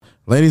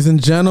Ladies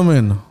and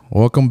gentlemen,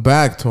 welcome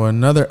back to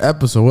another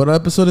episode. What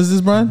episode is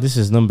this, Brian? This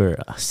is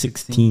number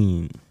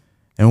 16.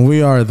 And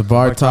we are the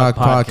Bar Talk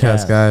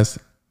Podcast, guys.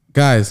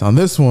 Guys, on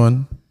this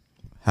one,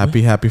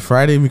 happy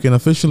Friday. We can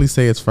officially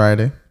say it's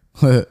Friday.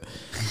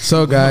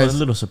 So, guys, a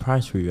little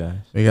surprise for you guys.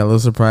 We got a little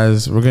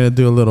surprise. We're going to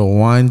do a little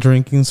wine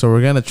drinking. So,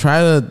 we're going to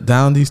try to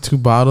down these 2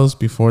 bottles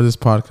before this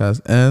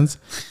podcast ends.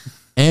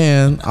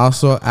 And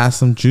also ask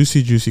some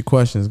juicy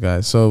questions,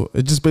 guys. So,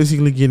 it's just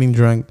basically getting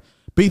drunk.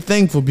 Be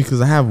thankful because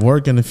I have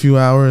work in a few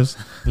hours.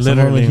 Literally. So I'm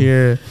over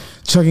here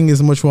chugging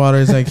as much water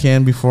as I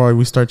can before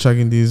we start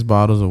chugging these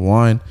bottles of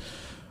wine.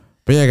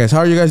 But yeah, guys, how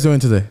are you guys doing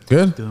today?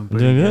 Good?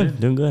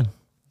 Doing good.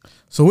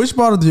 So which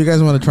bottle do you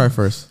guys want to try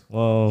first?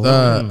 Well,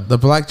 the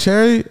black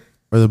cherry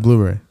or the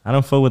blueberry? I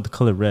don't fuck with the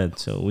color red,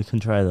 so we can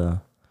try the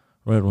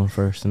red one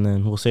first, and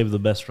then we'll save the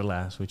best for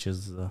last, which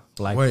is the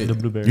black, the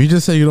blueberry. You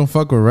just said you don't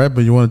fuck with red,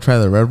 but you want to try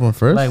the red one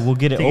first? Like, we'll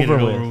get it over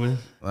with.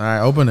 All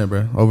right, open it,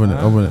 bro. Open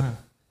it.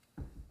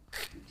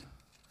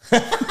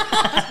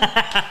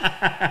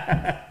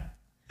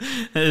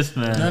 This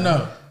man.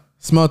 No.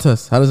 Smell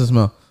test. How does it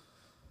smell?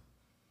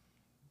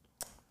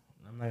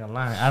 I'm not gonna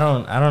lie.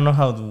 I don't know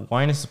how the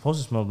wine is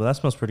supposed to smell, but that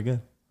smells pretty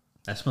good.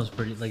 That smells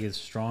pretty, like it's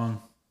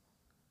strong.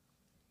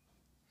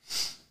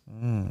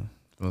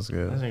 Smells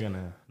good.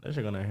 Those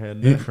are gonna hit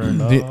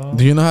different.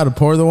 Do you know how to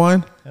pour the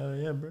wine? Hell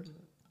yeah, bro.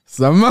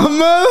 Some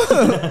mama.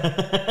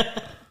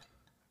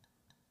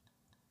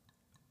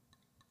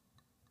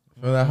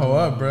 Fill that hoe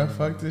up, bro.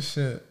 Fuck this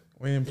shit.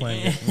 We ain't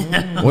playing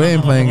games. We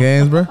ain't playing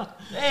games, bro.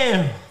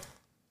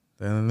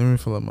 Damn, let me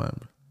fill up mine,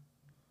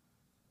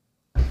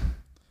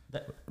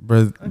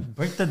 bro.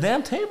 Break the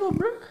damn table,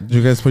 bro. Did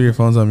you guys put your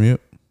phones on mute?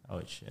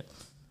 Oh shit.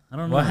 I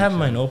don't know. Well, I have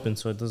mine open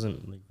so it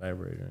doesn't like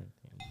vibrate or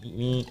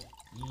anything.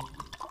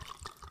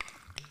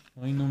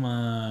 Hoy no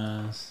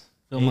más.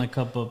 Fill my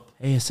cup up.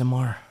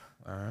 ASMR.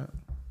 All right.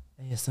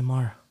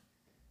 ASMR.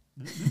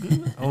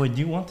 Oh wait,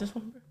 do you want this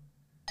one,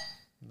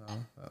 bro?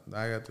 No,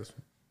 I got this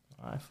one.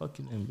 Alright, fuck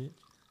it then, bitch.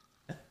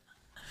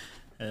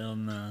 Hell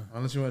no.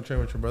 Unless you want to trade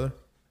with your brother.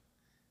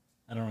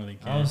 I don't really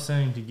care. I was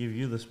saying to give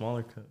you the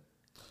smaller cup.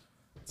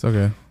 It's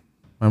okay.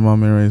 My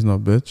mom ain't raised no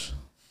bitch.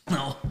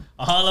 No.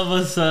 All of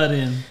a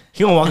sudden.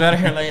 He gonna walk out of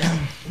here like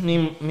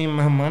me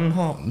my man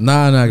home.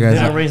 Nah, guys.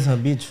 I raised a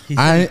bitch.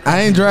 I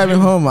ain't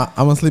driving home. I'm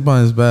gonna sleep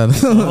on his bed.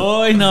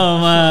 Hoy no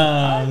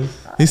más.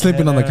 He's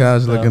sleeping on the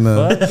couch looking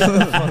up. Get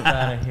the fuck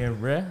out of here,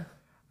 bruh.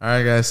 All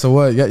right, guys. So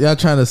what? Y'all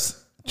trying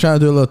to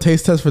do a little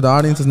taste test for the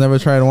audience that's never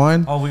tried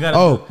wine? Oh, we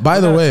gotta. By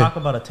the way, talk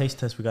about a taste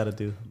test we gotta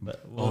do.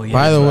 But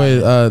by the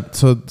way,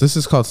 so this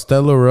is called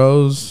Stella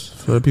Rose.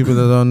 For the people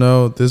that don't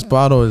know, this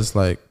bottle is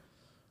like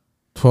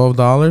 $12,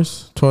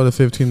 $12 to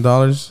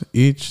 $15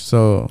 each.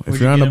 So if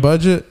you're on a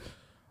budget,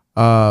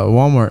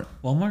 Walmart.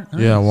 Walmart?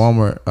 Nice. Yeah,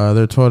 Walmart.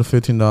 They're $12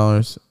 to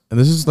 $15, and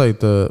this is like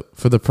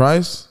for the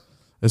price,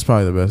 it's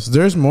probably the best.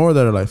 There's more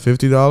that are like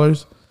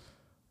 $50.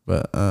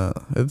 But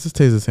it just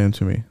tastes the same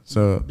to me.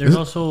 So there's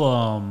also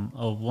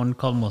a one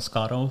called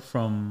Moscato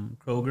from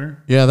Kroger.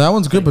 Yeah, that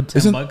one's good, like but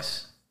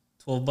 $10,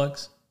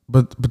 $12.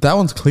 But that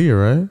one's clear,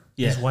 right?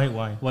 Yeah, it's white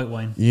wine. White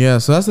wine. Yeah,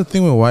 so that's the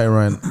thing with white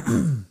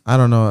wine. I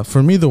don't know.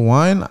 For me, the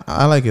wine,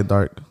 I like it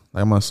dark,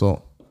 like my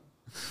soul.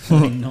 No,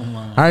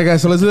 all right,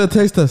 guys. So let's do the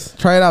taste test.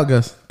 Try it out,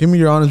 guys. Give me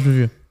your honest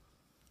review.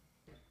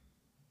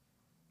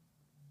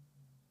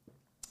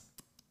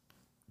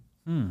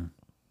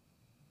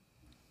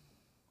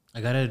 I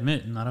gotta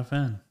admit, not a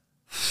fan.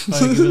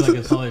 Probably give it like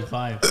a solid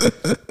 5.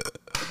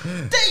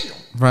 Damn,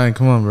 Brian,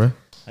 come on, bro.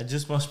 You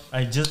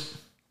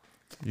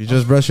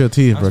just brush your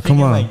teeth, bro.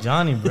 Come on. Like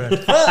Johnny, bro.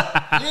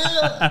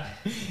 Yeah.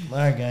 All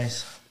right,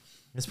 guys.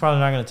 It's probably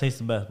not gonna taste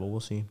the best, but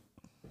we'll see.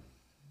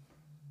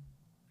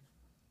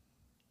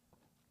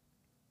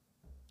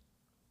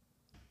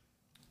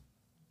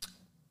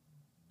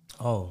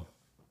 Oh,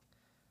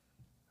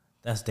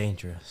 that's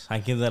dangerous. I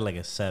give that like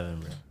a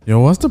 7, bro. Yo,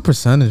 what's the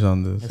percentage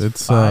on this?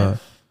 It's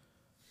 5.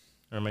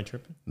 Or am I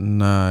tripping?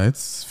 Nah,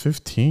 it's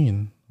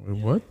 15. Wait,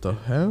 Yeah, what the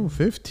hell?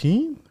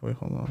 15? Wait,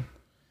 hold on.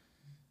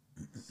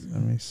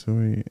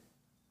 Semi-sweet.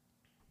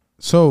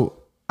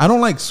 So, I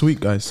don't like sweet,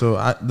 guys. So,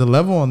 the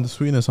level on the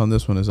sweetness on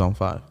this one is on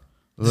 5.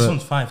 This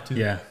one's 5 too.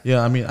 Yeah. Yeah,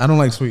 I mean, I don't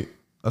like sweet.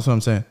 That's what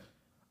I'm saying.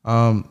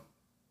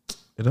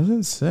 It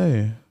doesn't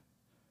say.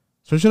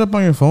 Search it up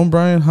on your phone,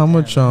 Brian. How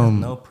much?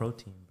 No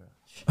protein, bro.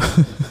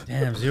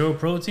 Damn, 0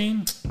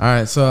 protein. All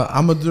right, so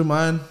I'm gonna do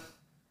mine.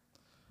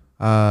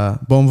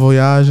 Bon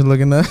voyage,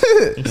 looking at.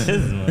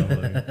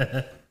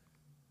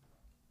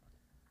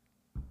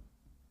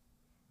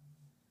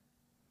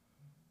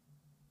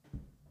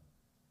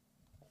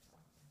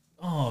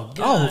 Oh,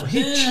 God.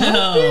 He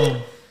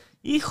chopped.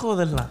 Hijo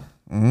de la.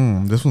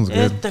 This one's good.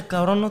 Este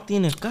cabrón no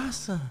tiene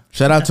casa.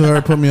 Shout out to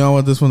her. Put me on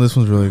with this one. This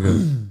one's really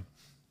good.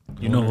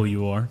 You know who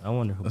you are. I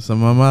wonder who. So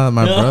my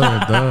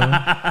brother,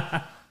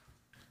 duh.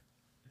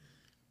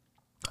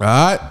 All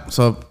right,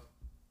 so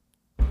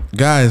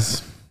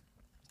guys,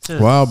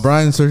 while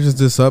Brian searches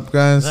this up,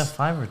 guys, Is that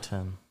 5 or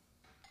 10?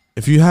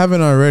 if you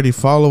haven't already,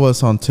 follow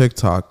us on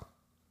TikTok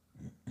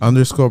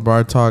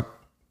 _Bar Talk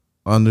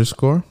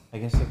 _. I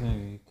guess it can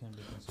be.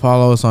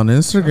 Follow us on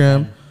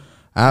Instagram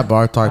at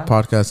Bar Talk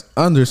Podcast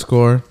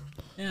 _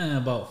 Yeah,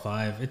 about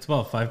 5. It's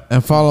about 5.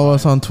 and follow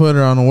us on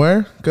Twitter on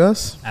where,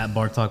 Gus? At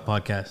Bar Talk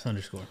Podcast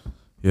 _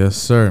 Yes,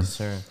 sir. Yes,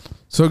 sir.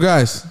 So,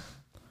 guys,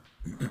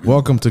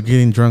 welcome to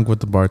Getting Drunk with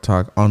the Bar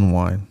Talk on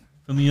Wine.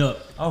 Fill me up.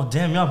 Oh,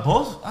 damn, y'all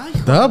both?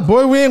 That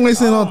boy, we ain't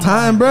wasting no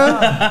time, bro.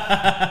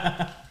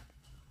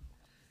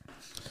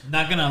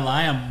 Not gonna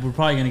lie, we're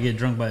probably gonna get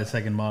drunk by the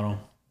second bottle.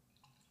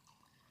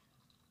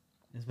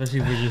 Especially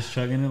if we're just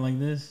chugging it like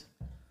this.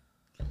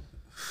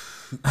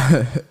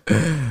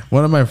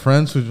 One of my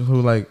friends who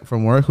like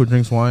from work who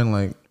drinks wine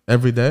like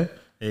every day.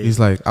 Hey. He's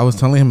like, I was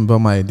telling him about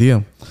my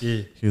idea.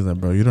 Yeah. He was like,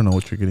 bro, you don't know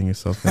what you're getting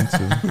yourself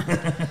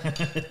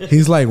into.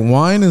 He's like,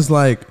 wine is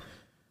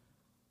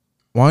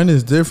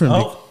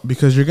different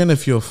because you're gonna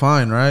feel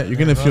fine, right? You're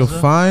gonna feel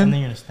fine. And then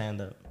you're gonna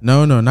stand up.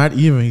 No, not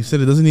even. He said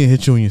it doesn't even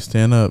hit you when you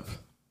stand up.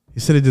 He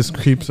said it just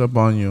creeps up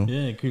on you.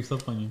 Yeah, it creeps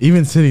up on you.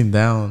 Even sitting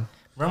down.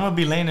 Bro, I'm gonna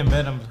be laying in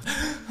bed. I'm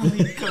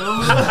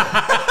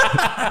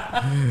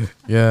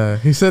Yeah,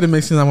 he said it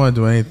makes you not want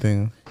to do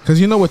anything. Cause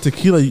you know with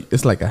tequila,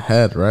 it's like a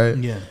head, right?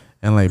 Yeah.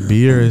 And like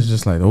beer is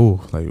just like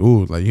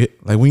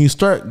like when you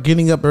start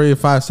getting up every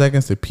 5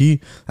 seconds to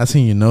pee, that's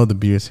when you know the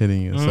beer's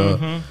hitting you.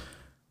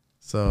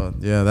 So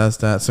yeah, that's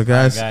that. So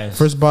guys,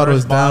 first bottle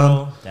is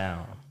down.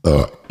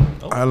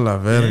 I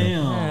love it.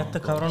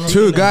 Damn.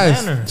 Two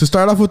guys to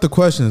start off with the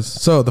questions.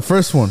 So the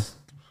first one,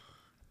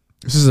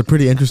 this is a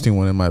pretty interesting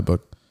one in my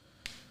book.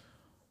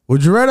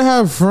 Would you rather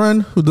have a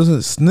friend who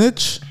doesn't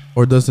snitch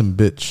or doesn't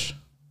bitch?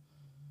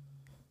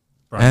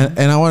 And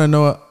I want to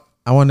know.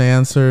 I want to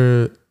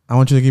answer. I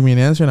want you to give me an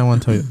answer, and I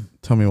want to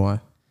tell me why.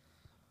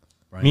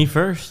 Brian. Me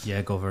first?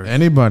 Yeah, go first.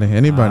 Anybody.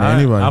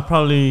 I'll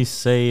probably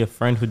say a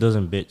friend who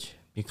doesn't bitch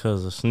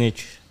because a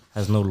snitch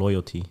has no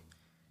loyalty.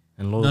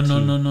 And loyalty.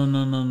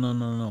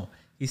 No.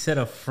 He said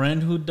a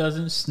friend who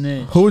doesn't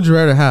snitch. Who would you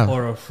rather have?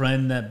 Or a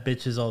friend that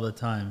bitches all the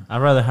time.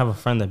 I'd rather have a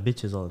friend that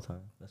bitches all the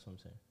time. That's what I'm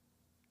saying.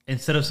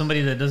 Instead of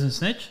somebody that doesn't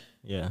snitch?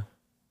 Yeah.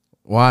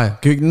 Why?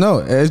 No,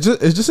 it's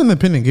just an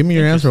opinion. Give me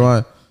your answer.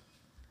 Why?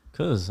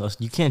 Because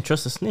you can't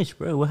trust a snitch,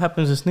 bro. What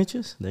happens to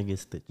snitches? They get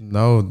stitched.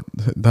 No,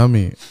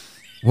 dummy.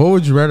 What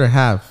would you rather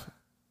have?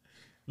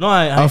 No,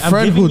 a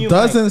friend who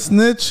doesn't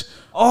snitch.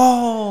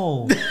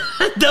 Oh,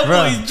 that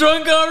boy's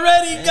drunk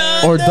already,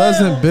 God. Or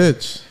doesn't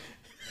bitch.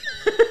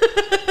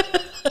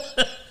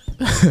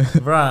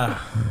 Bruh.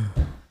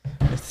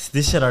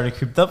 This shit already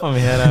creeped up on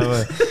me.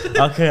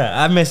 Okay,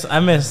 I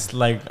miss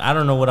like I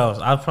don't know what else.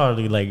 I'm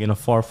probably like in a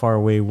far, far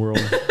away world.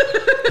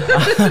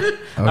 Okay.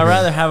 I'd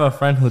rather have a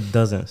friend who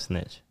doesn't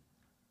snitch.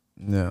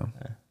 Yeah.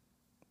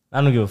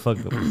 I don't give a fuck.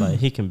 Like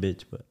he can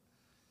bitch, but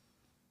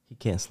he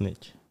can't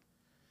snitch.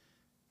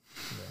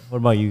 Yeah. What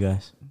about you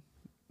guys?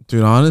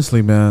 Dude,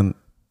 honestly, man,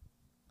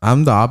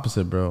 I'm the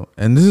opposite, bro.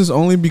 And this is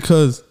only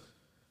because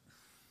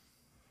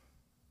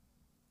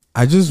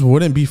I just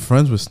wouldn't be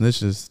friends with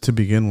snitches to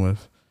begin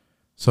with.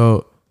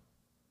 So,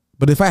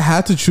 but if I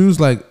had to choose,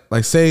 like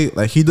say,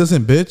 like he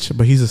doesn't bitch,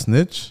 but he's a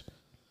snitch,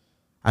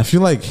 I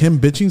feel like him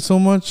bitching so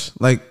much,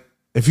 like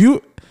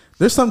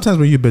there's sometimes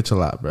where you bitch a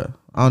lot, bro.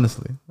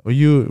 Honestly, where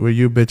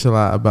you bitch a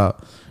lot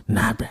about,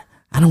 nah, bro,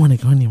 I don't want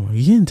to go anymore.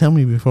 You didn't tell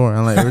me before.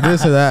 I'm like, or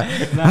this or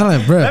that. I'm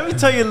like, bro. Let me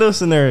tell you a little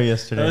scenario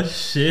yesterday. Oh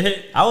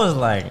shit! I was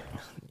like,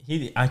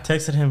 I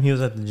texted him. He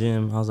was at the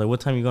gym. I was like, "What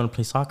time you going to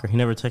play soccer?" He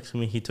never texted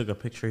me. He took a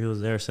picture. He was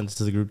there, sent it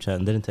to the group chat,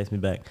 and didn't text me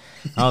back.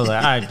 I was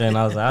like, "All right, then."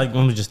 I was like, "I'm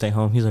gonna just stay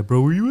home." He's like,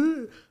 "Bro, where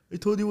you at? I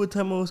told you what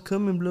time I was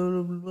coming." Blah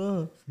blah blah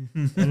blah.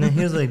 And then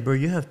he was like, "Bro,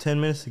 you have 10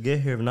 minutes to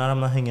get here. If not,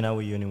 I'm not hanging out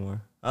with you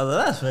anymore." I was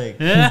like, "That's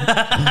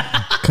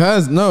fake."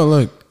 Cause no,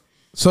 look.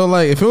 So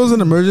like, if it was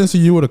an emergency,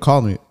 you would have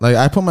called me. Like,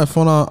 I put my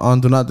phone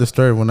on do not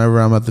disturb whenever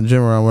I'm at the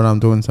gym or when I'm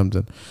doing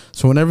something.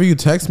 So whenever you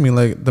text me,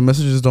 like the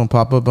messages don't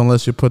pop up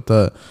unless you put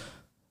the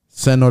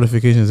send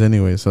notifications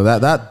anyway. So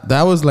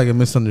that was like a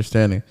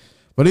misunderstanding.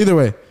 But either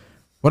way,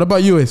 what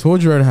about you, Ace? What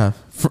would you rather have?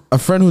 A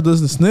friend who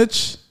doesn't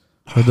snitch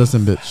or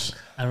doesn't bitch?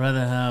 I'd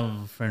rather have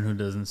a friend who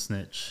doesn't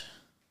snitch.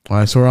 All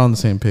right, so we're on the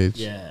same page.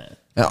 Yeah.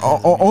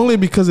 Only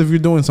because if you're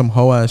doing some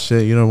hoe ass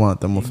shit, you don't want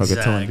them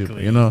motherfucker telling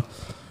people, you know?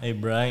 Hey,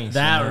 bro, I ain't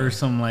that or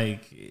some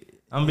like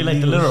I'm gonna be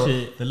like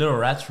the little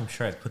rats from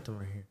Shrek. Put them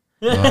right here.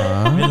 Be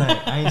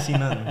like, I ain't seen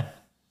nothing.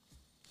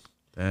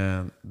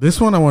 Damn,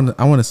 this one I want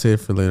to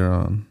save for later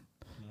on.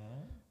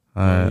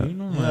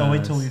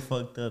 Wait till we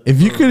fucked up. If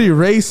you could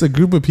erase a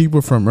group of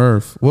people from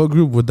Earth, what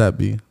group would that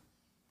be?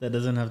 That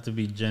doesn't have to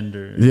be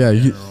gender. Yeah,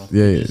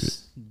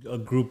 Just a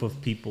group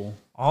of people.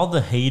 All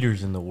the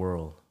haters in the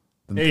world.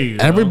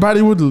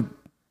 Everybody would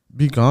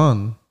be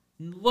gone.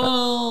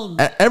 Well,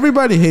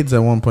 everybody hates at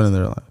one point in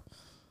their life.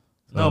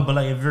 No, but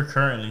like if you're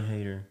currently a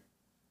hater.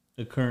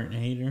 The current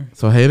hater.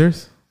 So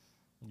haters?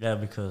 Yeah,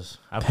 because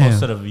I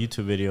posted a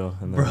YouTube video.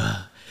 And then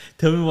bruh,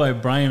 tell me why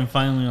Brian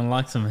finally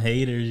unlocked some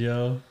haters,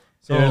 yo.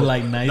 So they're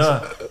like nice.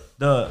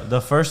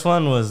 The first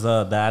one was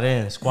that I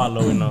didn't squat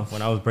low enough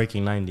when I was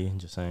breaking 90.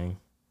 Just saying.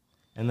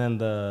 And then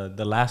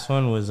the last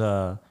one was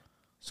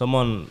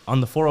someone on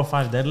the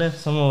 405 deadlift.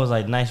 Someone was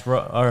like nice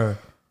or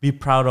be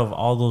proud of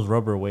all those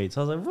rubber weights.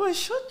 I was like, boy,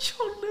 shut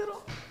your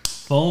little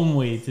foam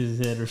weights his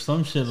head or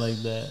some shit like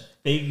that.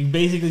 They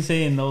basically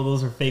saying no,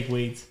 those are fake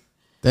weights.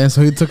 Damn,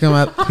 so he took him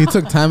out. He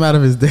took time out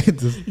of his day to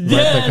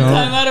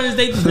time out of his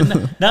day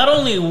to not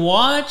only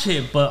watch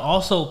it but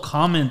also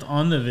comment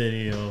on the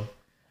video.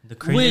 The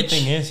crazy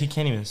thing is he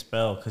can't even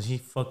spell because he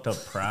fucked up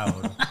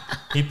proud.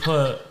 He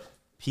put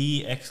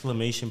P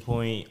exclamation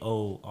point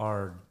O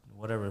R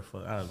whatever the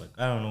fuck. I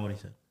don't know what he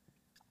said.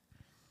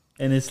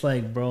 And it's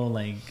like, bro,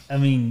 like, I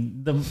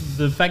mean,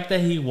 the fact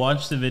that he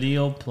watched the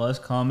video plus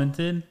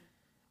commented,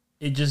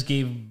 it just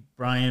gave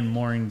Brian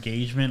more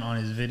engagement on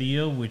his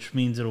video, which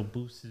means it'll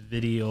boost his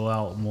video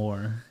out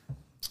more.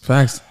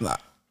 Facts.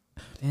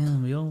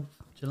 Damn, yo.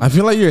 I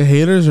feel like your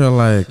haters are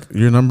like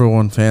your number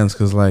one fans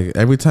because like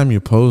every time you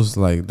post,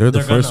 like they're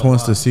the first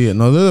ones to see it.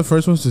 No, they're the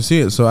first ones to see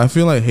it. So I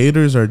feel like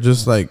haters are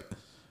just like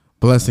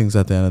blessings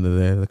at the end of the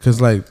day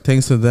because like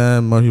thanks to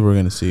them, more people are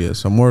gonna see it.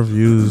 So more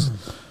views.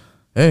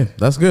 Hey,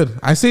 that's good.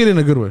 I see it in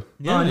a good way.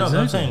 Yeah, no, exactly.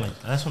 I'm saying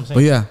like that's what I'm saying.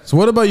 But yeah, so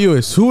what about you?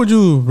 Is who would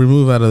you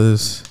remove out of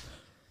this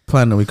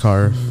planet we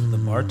carve? The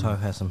bar talk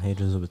has some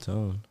haters of its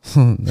own.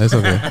 That's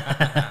okay.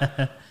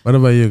 What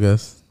about you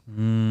guys?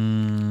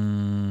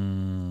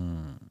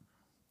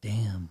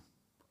 Damn.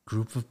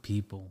 Group of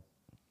people.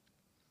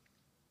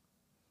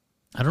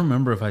 I don't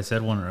remember if I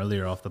said one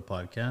earlier off the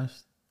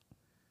podcast.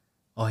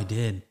 Oh, I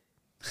did.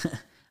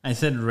 I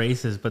said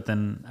racist, but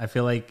then I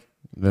feel like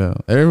yeah,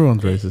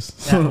 everyone's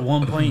racist. At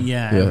one point,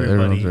 yeah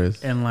everybody.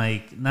 Racist. And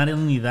like not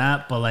only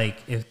that, but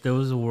like if there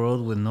was a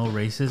world with no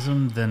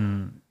racism,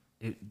 then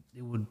it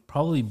would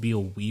probably be a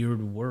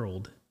weird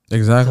world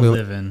exactly to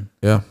live in.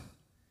 Yeah.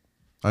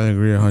 I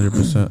agree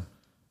 100%.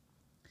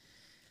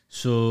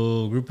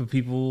 So, group of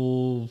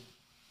people.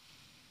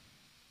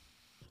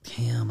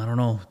 Damn, I don't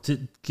know.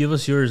 Give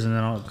us yours, and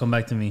then I'll come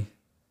back to me.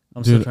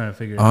 I'm still trying to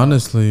figure it out.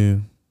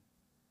 Honestly,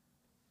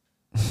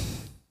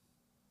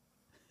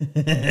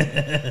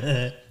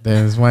 damn,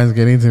 this wine's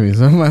getting to me.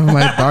 So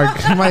my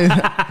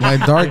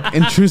dark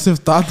intrusive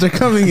thoughts are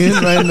coming in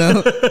right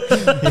now. You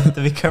have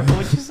to be careful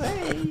what you say.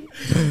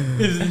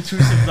 His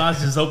intrusive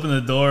thoughts just open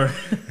the door.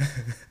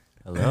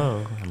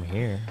 Hello, I'm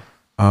here.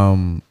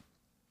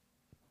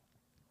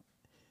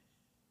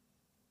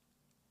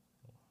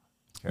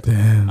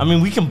 Damn. I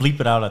mean, we can bleep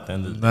it out at the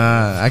end of the day.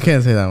 Nah, I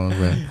can't say that one,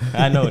 bro.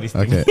 I know what he's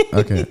thinking.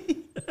 Okay.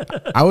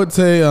 I would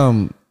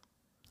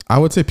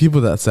say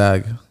people that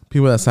sag.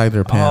 People that sag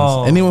their pants.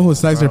 Oh, anyone who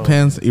sags their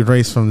pants,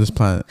 erased from this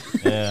planet.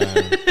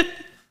 Yeah.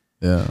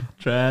 Yeah.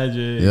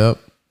 Tragic. Yep.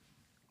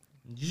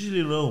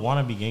 Usually little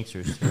wannabe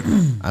gangsters.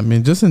 I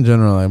mean, just in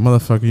general, like,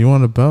 motherfucker, you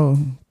want a belt?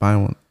 Buy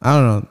one. I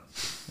don't know.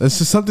 It's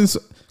just something,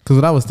 because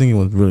what I was thinking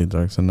was really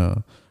dark, so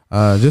no.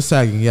 Just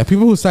sagging. Yeah,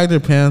 people who sag their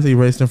pants,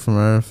 erase them from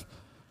Earth.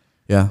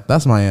 Yeah,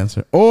 that's my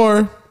answer.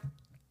 Or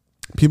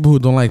people who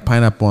don't like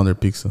pineapple on their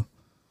pizza.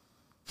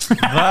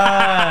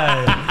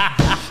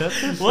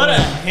 What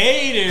a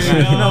hater.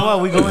 You know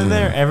what? We go in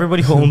there.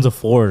 Everybody who owns a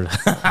Ford.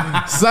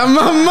 Some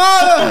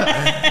mother.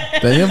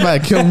 Then you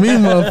about to kill me,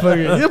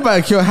 motherfucker. You about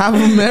to kill half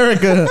of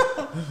America.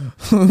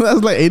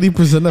 That's like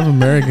 80% of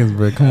Americans,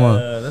 bro. Come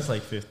on. That's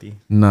like 50.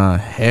 Nah,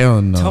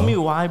 hell no. Tell me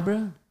why,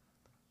 bro.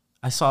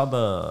 I saw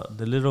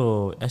the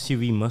little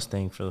SUV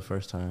Mustang for the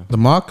first time. The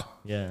Mach?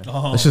 Yeah.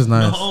 Oh, that's just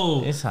nice.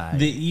 No, it's high.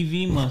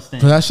 The EV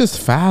Mustang. But that's just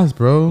fast,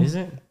 bro. Is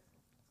it?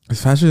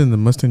 It's faster than the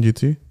Mustang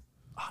GT.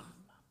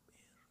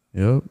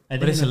 Yep.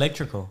 But it's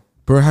electrical.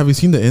 Bro, have you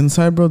seen the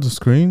inside, bro? The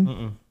screen?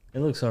 Mm-mm. It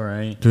looks all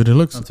right. Dude, it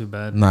looks not too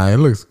bad. Nah, it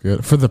looks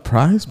good. For the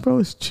price, bro,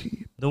 it's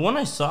cheap. The one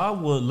I saw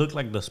would look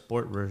like the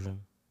sport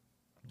version.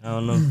 I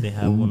don't know if they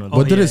have one of those.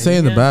 What did it say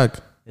in the back?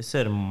 It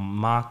said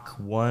Mach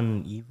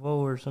 1 Evo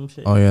or some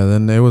shit. Oh, yeah,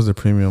 then it was the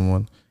premium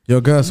one.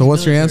 Yo, Gus, so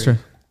what's your answer?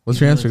 What's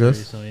your answer,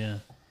 Gus? So, yeah.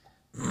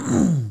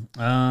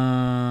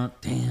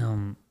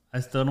 Damn. I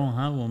still don't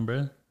have one,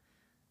 bro.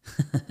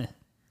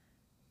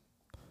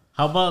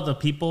 How about the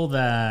people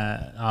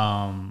that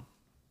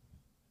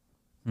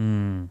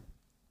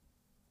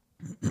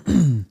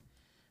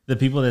the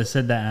people that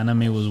said that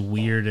anime was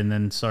weird and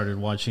then started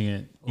watching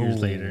it years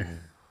later?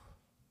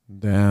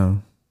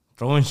 Damn.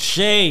 Throwing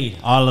shade.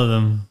 All of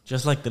them.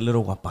 Just like the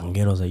little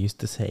guapangueros I used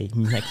to say.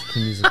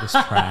 Mexican music is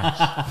trash.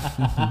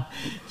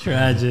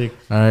 Tragic.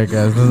 All right,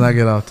 guys, let's not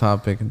get off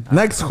topic.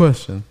 Next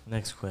question.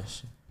 Next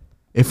question.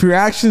 If your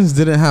actions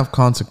didn't have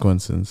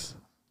consequences,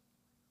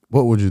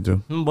 what would you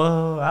do?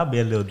 Well, I'll be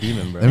a little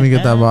demon, bro. Let me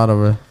get that bottle,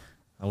 bro.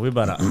 We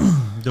about to.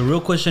 The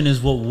real question is,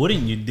 what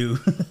wouldn't you do?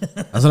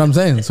 That's what I'm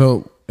saying.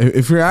 So,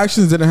 if your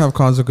actions didn't have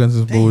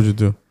consequences, what would you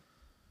do?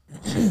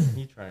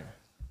 You try it.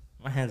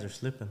 My hands are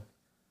slipping.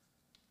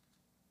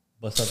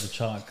 Bust out the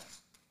chalk.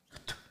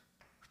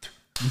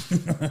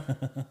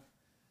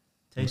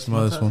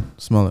 Smell this one.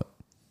 Smell it.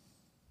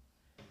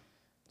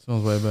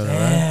 Smells way better,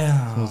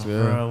 Damn, right? Smells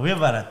good. bro. We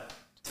about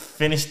to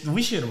finish.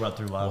 We should have brought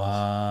 3 bottles.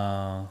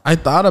 Wow. I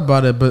thought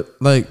about it, but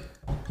like,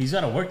 He's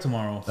got to work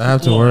tomorrow. I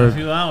have to work. In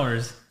a few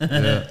hours.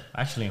 Yeah.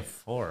 Actually, in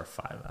 4 or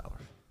 5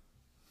 hours.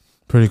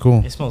 Pretty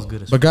cool. It smells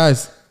good as But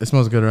guys, it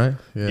smells good, right?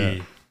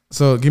 Yeah.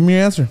 So give me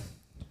your answer.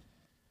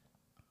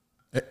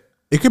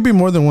 It could be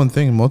more than one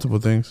thing, multiple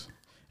things.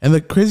 And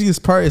the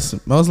craziest part, it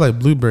smells like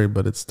blueberry,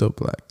 but it's still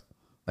black,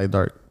 like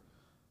dark.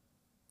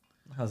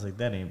 I was like,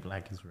 that ain't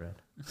black, it's red.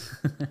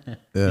 Yeah,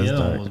 The it's other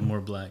one dark. was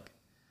more black.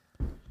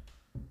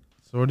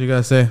 So what do you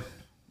guys say?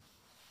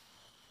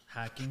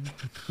 Hacking.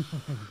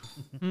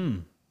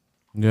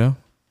 Yeah.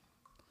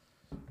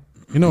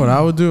 You know what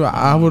I would do?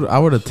 I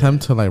would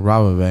attempt to like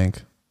rob a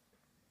bank.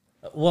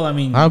 Well, I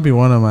mean, That would be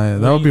one of my.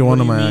 That would be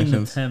one of what do my you mean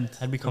actions. attempt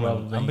I'm to rob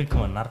a bank?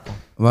 becoming a narco.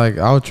 Like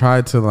I would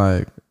try to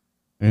like,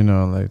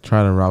 like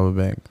try to rob a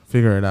bank.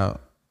 Figure it out.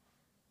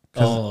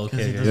 Oh, Because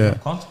okay. it Yeah. doesn't Yeah.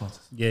 have consequences.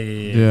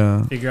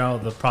 Yeah. Figure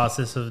out the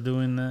process of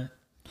doing that.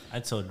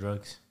 I'd sell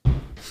drugs.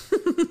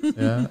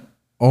 Yeah.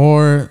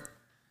 Or.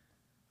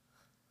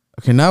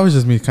 Okay, now it's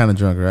just me kind of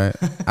drunk, right?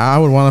 I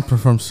would want to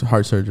perform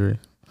heart surgery.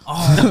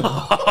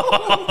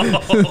 Fuck.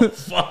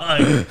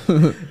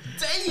 Damn.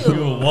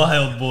 You're a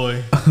wild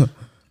boy.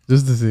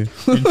 Just to see.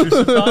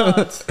 Intrusive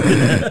thoughts.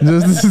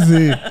 Just to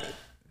see.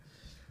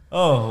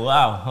 Oh,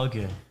 wow.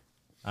 Okay.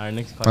 All right,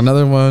 next question.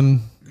 Another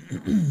one.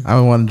 I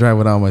would want to drive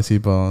without my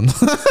seatbelt on.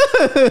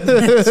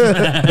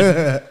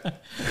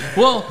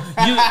 Well,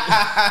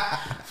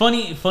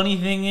 funny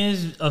thing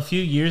is, a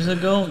few years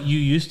ago, you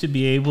used to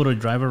be able to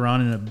drive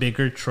around in a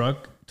bigger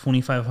truck,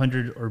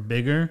 2,500 or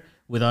bigger,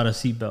 without a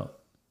seatbelt.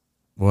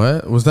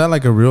 What? Was that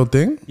like a real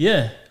thing?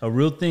 Yeah, a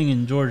real thing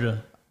in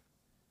Georgia.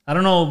 I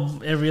don't know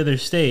every other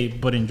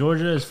state, but in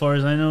Georgia, as far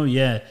as I know,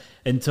 yeah.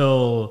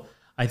 Until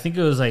I think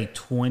it was like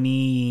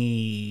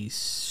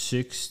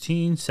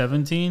 2016,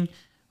 17,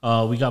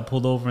 we got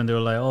pulled over and they were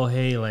like, "Oh,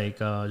 hey, like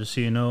just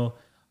so you know,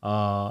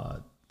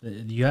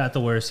 you have to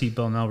wear a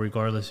seatbelt now,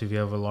 regardless if you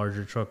have a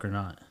larger truck or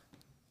not."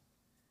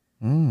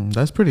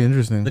 That's pretty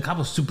interesting. The cop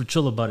was super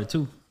chill about it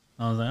too.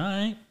 I was like, "All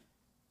right."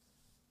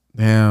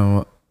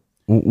 Damn.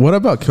 What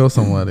about kill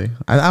somebody?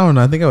 I don't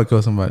know. I think I would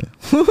kill somebody.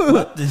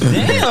 What the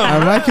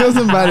damn? I might kill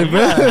somebody,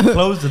 bro.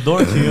 Close the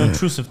door to your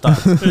intrusive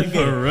thoughts.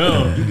 For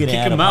real, You get kick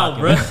out of him out,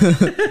 pocket.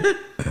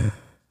 bro.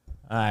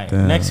 All right,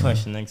 Damn. next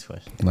question. All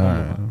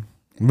right.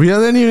 We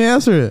didn't even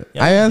answer it.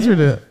 Yeah, I answered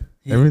yeah.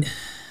 it.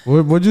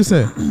 What'd you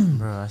say?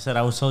 Bro, I said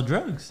I would sell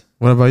drugs.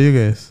 What about you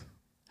guys?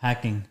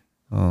 Hacking.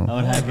 Oh. I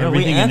would hack bro, we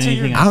everything and answered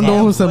your- anything. I'm the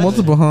one who said What?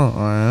 multiple, huh? All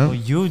Well, right.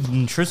 you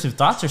intrusive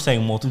thoughts are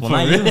saying multiple,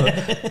 not you.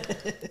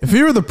 If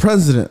you were the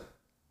president,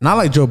 not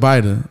like Joe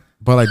Biden,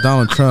 but like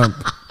Donald Trump,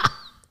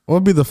 what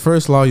would be the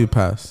first law you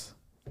pass?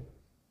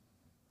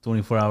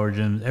 24-hour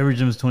gyms. Every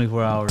gym is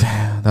 24 hours.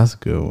 Damn, that's a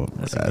good one.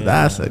 That's a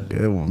That's good a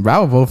good one. Bro, I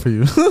would vote for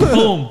you.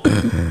 Boom.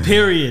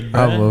 Period,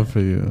 I would bro. vote for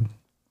you.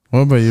 What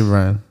about you,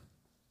 Brian?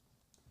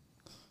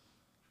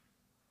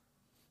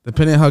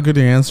 Depending on how good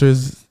your answer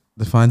is,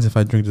 defines if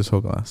I drink this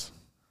whole glass.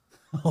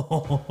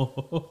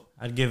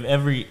 I'd give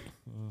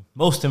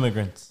most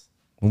immigrants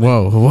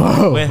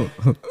Whoa.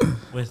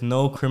 with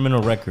no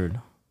criminal record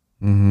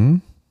Mm-hmm.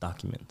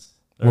 documents.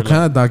 What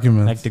kind of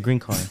documents? Like the green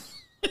card,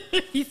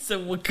 He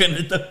said, "What kind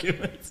of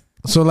documents?"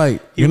 So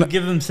like, He you know, would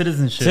give them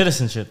citizenship.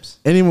 citizenships,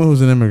 anyone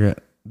who's an immigrant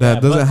that Yeah,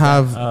 doesn't but,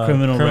 have.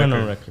 Criminal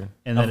record record.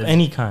 and And that of is-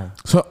 any kind.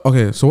 So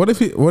okay, so what if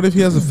he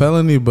has a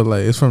felony, but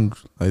like it's from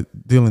like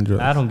dealing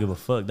drugs? I don't give a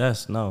fuck.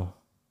 That's no,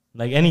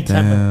 like any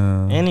type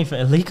Damn.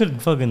 of he could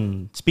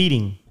fucking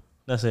speeding.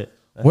 That's it.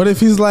 What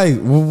if he's like?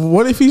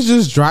 What if he's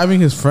just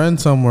driving his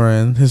friend somewhere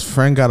and his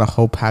friend got a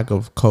whole pack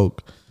of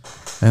coke,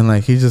 and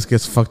like he just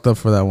gets fucked up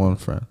for that one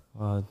friend?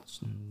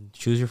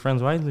 Choose your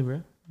friends wisely,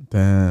 bro.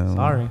 Damn.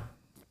 Sorry,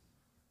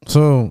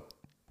 So,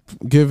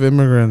 give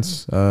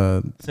immigrants.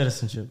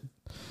 citizenship.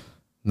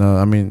 No,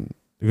 I mean,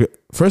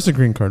 first a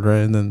green card,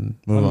 right, and then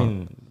move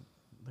on.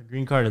 The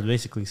green card is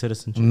basically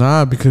citizenship.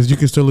 Nah, because you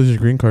can still lose your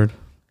green card,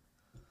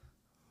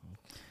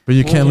 but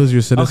you can't Well, lose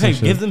your citizenship.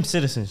 Okay, give them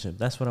citizenship.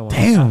 That's what I want.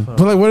 Damn, but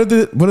like, what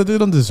if they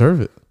don't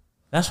deserve it?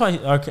 That's why.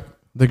 Okay,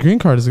 The green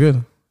card is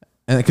good,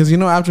 and because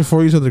after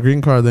 4 years of the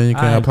green card, then you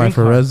can apply green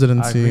for card.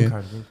 residency, Green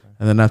card.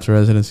 and then after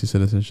residency,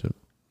 citizenship.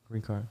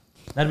 Green card.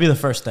 That'd be the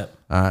first step.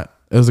 All right,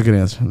 it was a good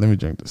answer. Let me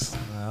drink this.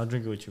 I'll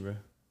drink it with you, bro.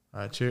 All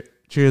right,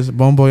 cheers,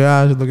 bon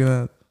voyage. Looking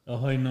at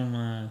Ahoy no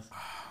más.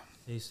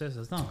 He says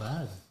that's not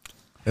bad.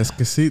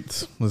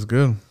 Esquisite was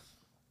good.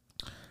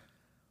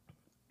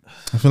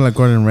 I feel like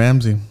Gordon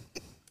Ramsay.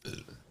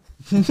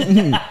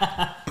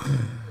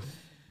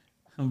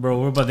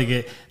 Bro, we're about to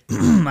get.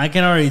 I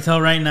can already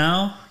tell right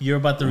now you're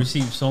about to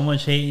receive so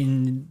much hate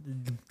in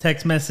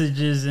text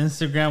messages,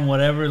 Instagram,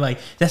 whatever. Like,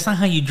 that's not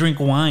how you drink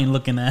wine.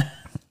 Looking at.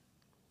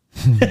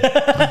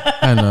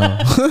 I know,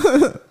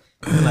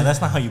 Like,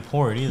 that's not how you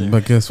pour it either.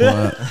 but guess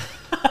what?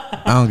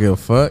 I don't give a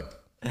fuck.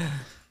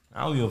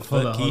 I don't give a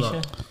fuck, Hold Keisha.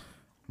 up.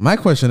 My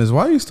question is,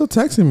 why are you still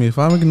texting me if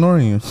I'm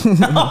ignoring you?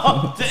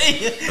 Oh,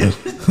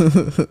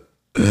 damn.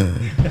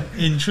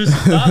 Intrusive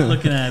thought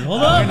looking at.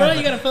 Hold on, bro.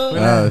 You gotta Oh fill.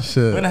 We're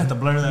shit. gonna have to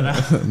blur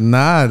that out.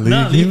 Nah,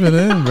 leave leave it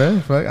in, bro.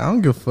 Fuck, I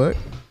don't give a fuck.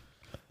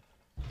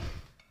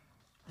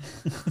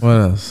 What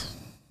else?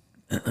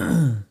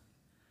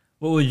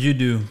 What would you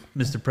do,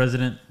 Mr.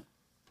 President?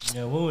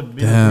 Yeah, what would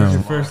be Damn. What's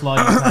your first law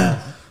you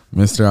passed?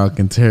 Mr.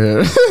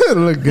 Alcantara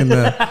looking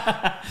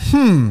at.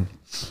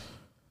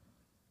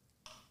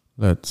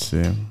 Let's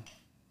see.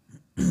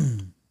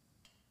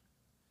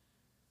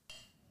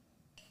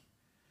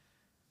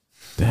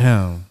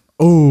 Damn.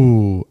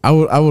 Oh, I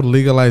would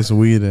legalize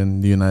weed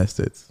in the United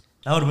States.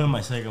 That would have been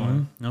my second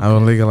one. Okay. I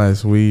would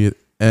legalize weed,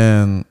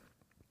 and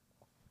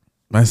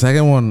my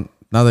second one.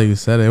 Now that you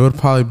said it, it would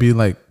probably be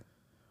like,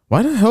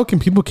 why the hell can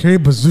people carry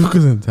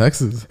bazookas in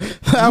Texas?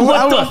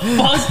 What the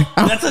fuck?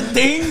 That's a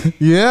thing?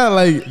 Yeah,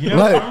 like You know,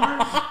 like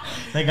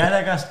the guy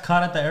that got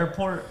caught at the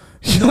airport.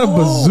 you got a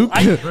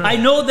bazooka. I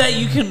know that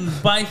you can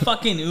buy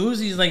fucking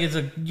Uzis. Like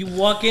you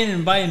walk in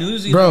and buy an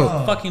Uzi, Bro, like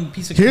a fucking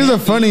piece of. Here's the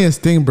candy.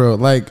 funniest thing, bro.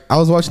 Like I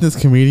was watching this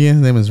comedian,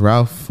 his name is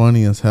Ralph,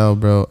 funny as hell,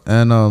 bro.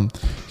 And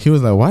he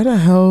was like, why the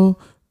hell,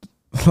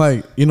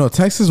 like, you know,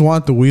 Texas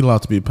wanted the weed law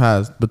to be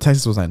passed, but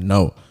Texas was like,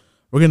 no,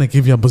 we're gonna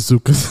give you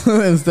bazookas.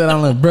 Instead,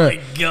 I'm like, bro, Oh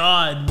my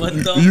god, what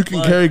the? you can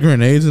fuck? carry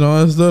grenades and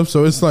all that stuff.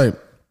 So it's like,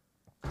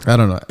 I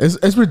don't know.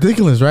 It's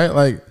ridiculous, right?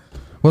 Like,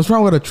 what's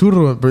wrong with a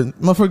churro? But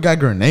motherfucker got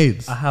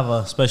grenades. I have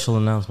a special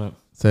announcement.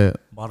 Say it.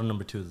 Bottle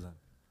number 2 is done.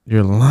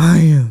 You're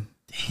lying.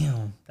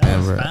 Damn, that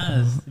was bro.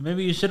 fast.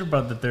 Maybe you should have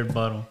brought the third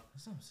bottle.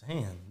 That's what I'm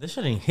saying. This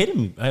shit ain't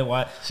hitting me. Hey,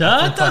 why?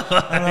 Shut up.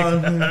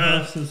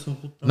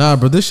 Nah,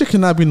 bro, this shit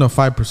cannot be no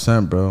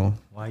 5%, bro.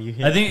 Why you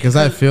hitting? I think Because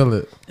I feel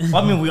it. Well,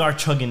 I mean, we are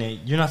chugging it.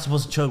 You're not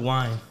supposed to chug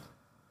wine.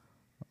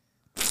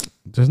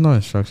 There's no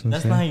instructions.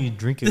 That's here. not how you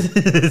drink it.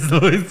 there's no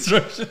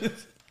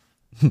instructions.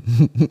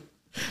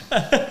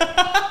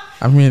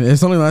 I mean,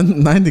 it's only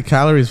 90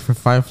 calories for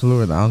 5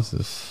 fluid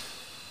ounces.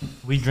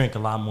 We drink a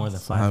lot more than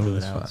 5 How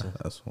fluid many is ounces. five?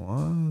 That's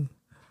one.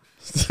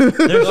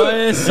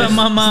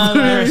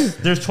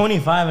 There's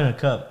 25 in a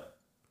cup.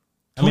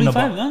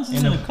 25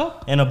 ounces in a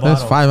cup? In a bottle.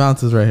 There's 5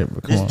 ounces right here.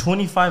 But come There's on.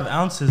 25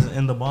 ounces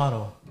in the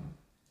bottle.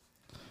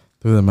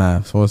 Do the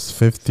math. So it's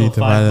 50 So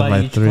divided 5 by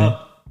each 3.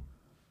 cup.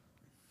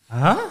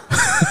 Huh?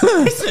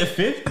 I said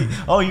 50.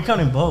 Oh, you're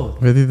counting both.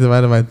 50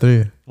 divided by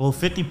 3. Well,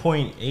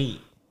 50.8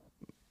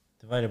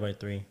 divided by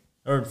 3.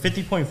 Or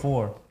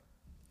 50.4.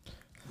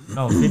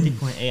 No,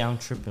 50.8. I'm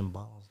tripping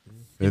balls,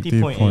 dude.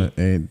 50.8.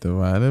 50.8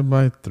 divided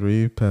by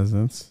 3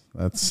 peasants.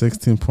 That's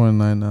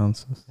 16.9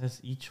 ounces. That's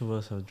each of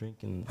us are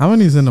drinking. How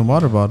many is in the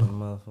water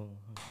bottle?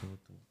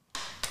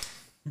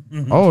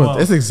 Oh, Wow.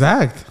 it's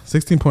exact.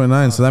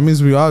 16.9. So that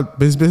means we all,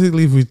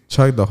 basically, if we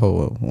chug the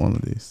whole one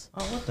of these.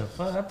 Oh, what the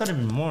fuck? I thought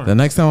it'd be more. The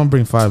next time I'll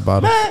bring 5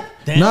 bottles.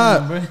 Damn,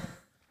 Nah. bro.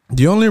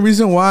 The only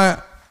reason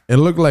why it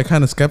looked like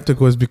kind of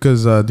skeptical is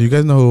because do you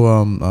guys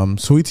know who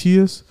Sweet Tea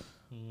is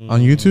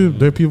on YouTube?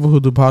 There are people who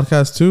do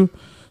podcasts too.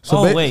 So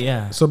Oh, wait,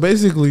 yeah. So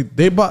basically,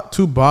 they bought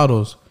 2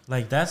 bottles.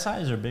 Like that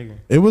size or bigger?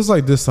 It was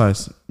like this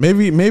size,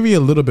 maybe a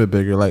little bit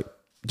bigger, like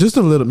just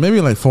a little,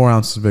 maybe like 4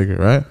 ounces bigger,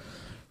 right?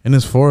 And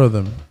there's 4 of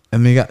them,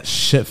 and they got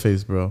shit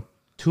faced, bro.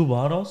 2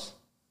 bottles?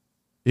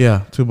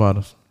 Yeah, 2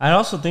 bottles. I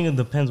also think it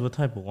depends what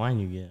type of wine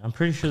you get. I'm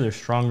pretty sure there's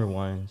stronger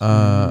wines.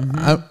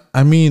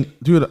 I mean,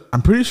 dude,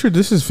 I'm pretty sure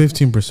this is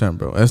 15%,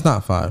 bro. It's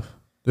not 5.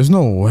 There's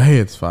no way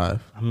it's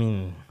 5. I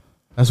mean,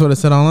 That's what it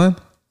said online.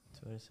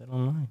 that's what I said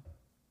online.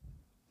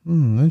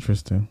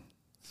 Interesting.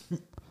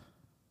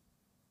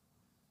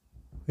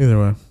 Either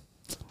way,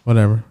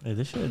 whatever. Hey,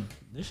 this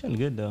shit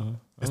good though.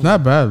 It's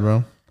not bad,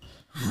 bro.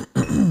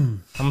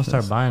 I'm gonna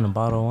start buying a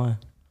bottle of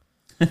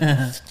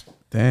wine.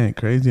 Dang,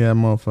 crazy ass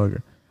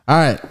motherfucker. All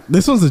right,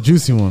 this one's a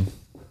juicy one.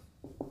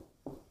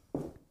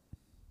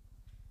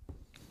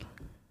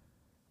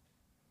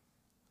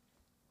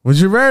 Would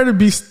you rather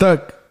be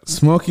stuck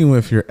smoking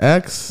with your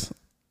ex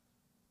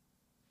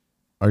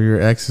or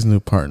your ex's new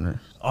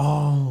partner?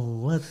 Oh,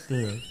 what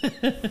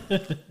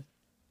the?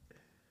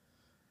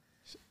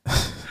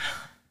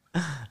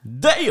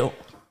 Damn.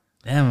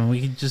 Damn,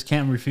 we just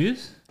can't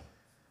refuse?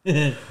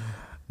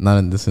 Not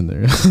in this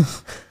scenario.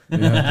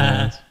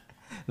 Yeah,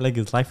 Like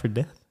it's life or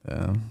death.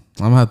 I'm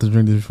gonna have to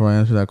drink this before I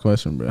answer that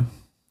question, bro.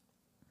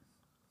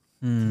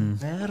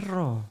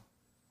 Perro.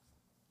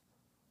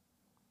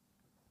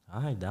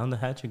 All right, down the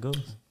hatch it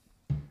goes.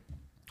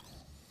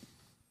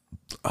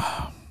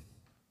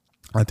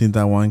 I think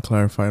that wine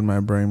clarified my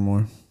brain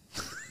more.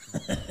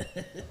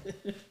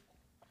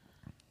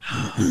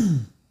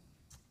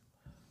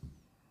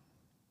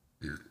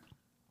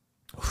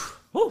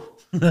 Woo.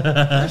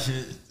 That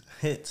shit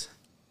hits.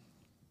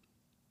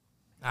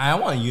 I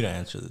want you to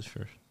answer this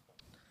first.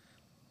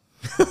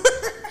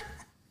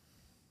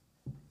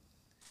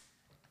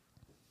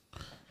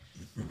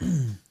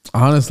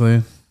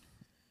 Honestly,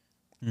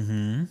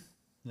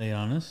 Lay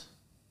honest.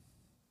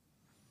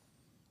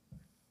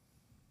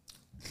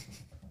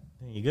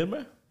 You good,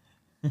 bro?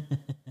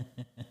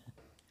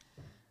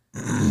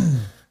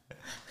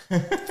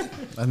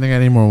 I think I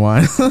need more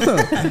wine.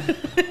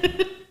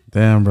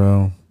 Damn,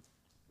 bro.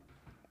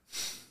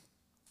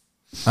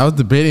 I was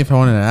debating if I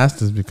wanted to ask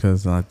this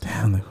because I'm like,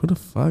 damn, like who the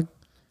fuck?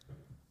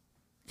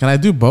 Can I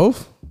do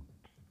both?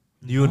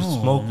 You would No,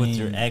 smoke I with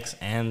your mean- ex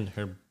and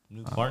her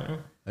new partner?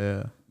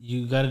 Yeah.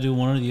 You got to do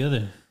one or the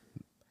other.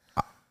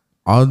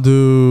 I'll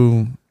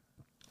do.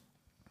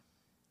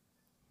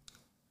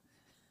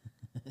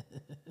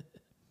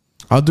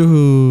 I'll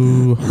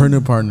do her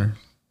new partner.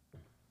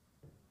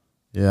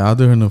 Yeah, I'll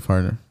do her new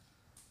partner.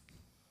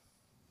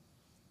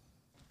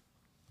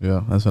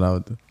 Yeah, that's what I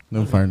would do.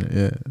 No partner.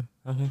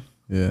 Yeah. Okay.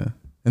 Yeah.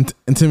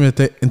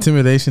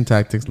 Intimidation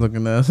tactics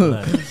looking at us.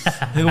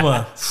 Come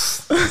on.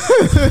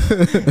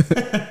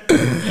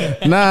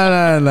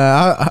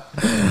 Nah.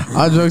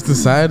 All jokes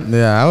aside,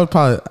 yeah, I would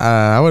probably,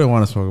 I wouldn't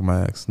want to smoke with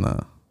my ex. Nah.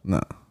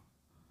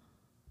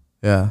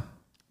 Yeah.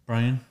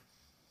 Brian?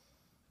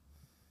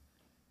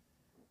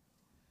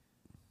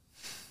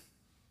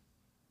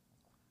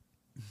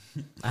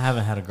 I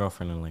haven't had a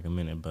girlfriend in like a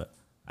minute, but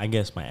I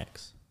guess my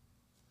ex.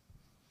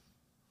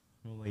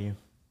 What about you?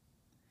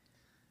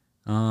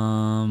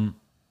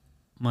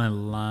 My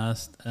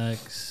last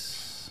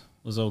ex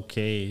was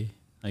okay,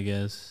 I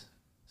guess.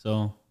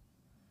 So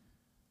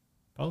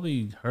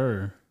probably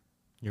her.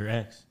 Your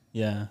ex.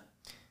 Yeah.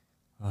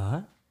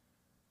 What?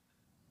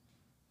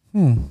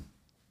 All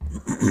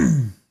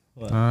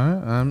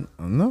right.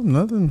 No,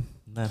 nothing.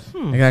 That,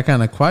 I got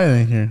kind of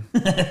quiet in here.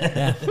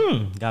 yeah.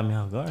 Got me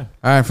off guard. All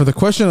right, for the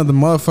question of the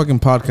motherfucking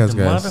podcast,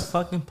 The guys.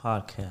 motherfucking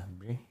podcast,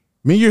 bro.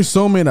 Meet your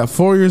soulmate at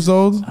 4 years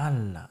old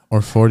Allah.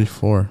 or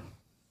 44?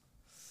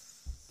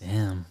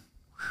 Damn.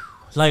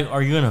 Like,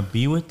 are you gonna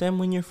be with them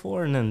when you're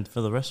 4 and then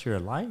for the rest of your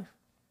life?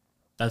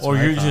 That's Or what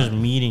I you're thought. just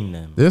meeting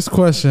them? This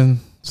question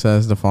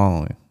says the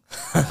following.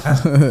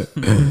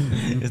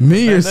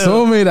 Meet your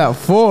soulmate at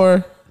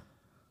 4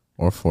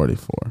 or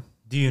 44?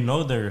 Do you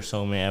know they're your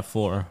soulmate at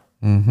 4?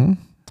 Mm-hmm.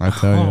 I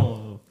tell you.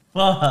 Oh,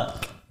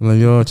 fuck. Like,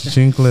 yo,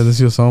 Chichincle, this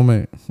is your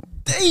soulmate.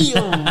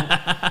 Damn.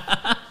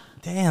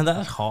 Damn,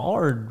 that's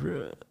hard,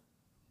 bro.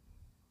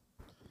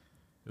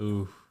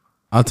 Ooh.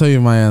 I'll tell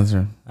you my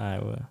answer. All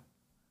right, well.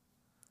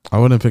 I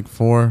wouldn't pick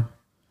 4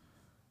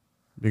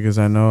 because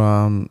I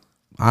know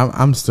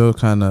I'm still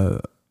kind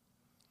of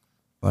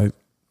like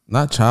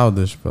not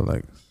childish, but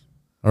like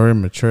or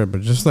immature,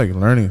 but just like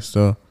learning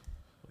still.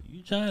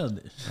 You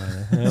childish.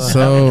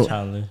 So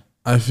Childish.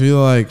 I feel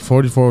like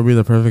 44 would be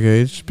the perfect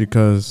age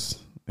because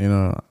you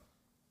know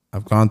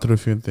I've gone through a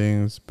few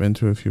things, been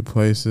to a few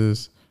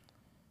places,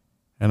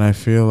 and I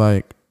feel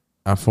like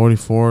at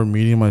 44,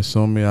 meeting my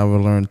soulmate, I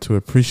would learn to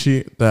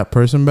appreciate that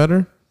person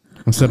better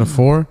instead of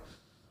 4.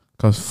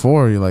 Because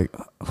 4, you're like,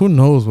 who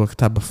knows what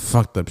type of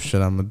fucked up shit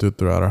I'm going to do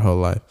throughout our whole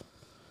life.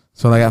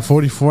 So, like, at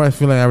 44, I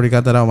feel like I already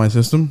got that out of my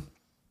system.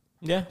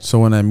 Yeah. So,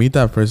 when I meet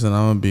that person,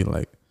 I'm going to be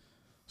like,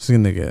 she's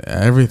going to get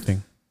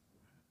everything.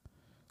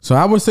 So,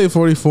 I would say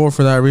 44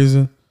 for that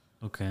reason.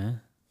 Okay.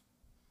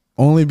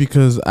 Only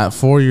because at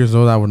 4 years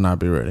old, I would not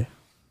be ready.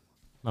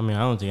 I mean, I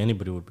don't think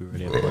anybody would be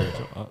ready at 4 years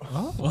old.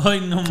 Ay,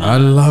 no, man. A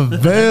la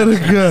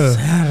verga.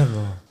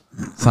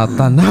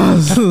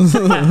 Satanás.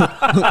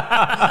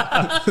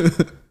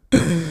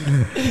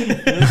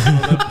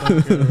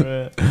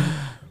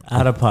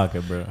 Out of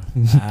pocket, bro.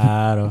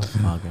 Out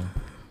of pocket.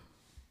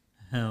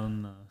 Hell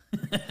no.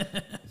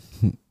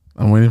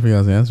 I'm waiting for you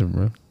guys to answer,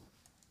 bro.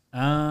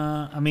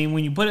 I mean,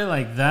 when you put it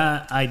like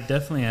that, I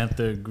definitely have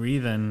to agree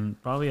then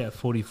probably at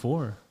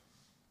 44.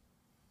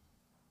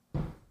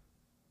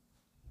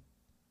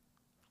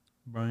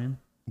 Brian?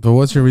 But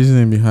what's your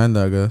reasoning behind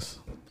that, I guess?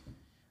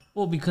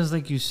 Well, because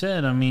like you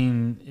said, I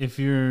mean, if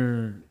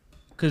you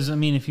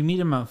meet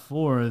him at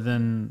 4,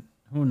 then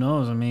who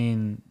knows? I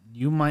mean,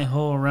 you might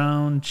hoe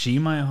around, she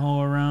might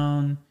hoe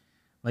around.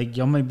 Like,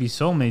 y'all might be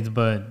soulmates,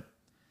 but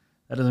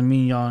that doesn't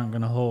mean y'all aren't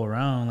going to hoe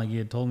around like you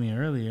had told me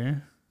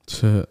earlier.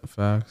 Shit,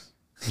 facts.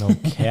 No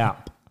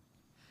cap.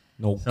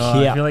 No So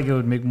I cap. feel like it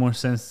would make more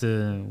sense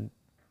to,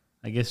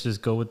 I guess,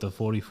 just go with the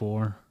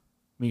 44.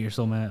 Meet your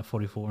soulmate at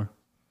 44.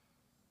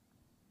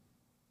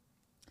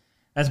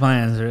 That's my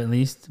answer, at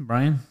least.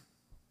 Brian?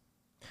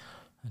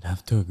 I'd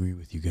have to agree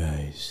with you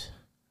guys.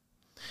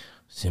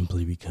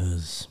 Simply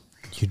because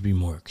you'd be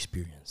more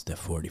experienced at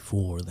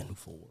 44 than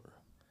 4.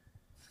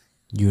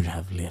 You'd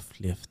have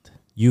lived.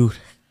 You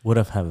would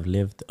have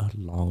lived a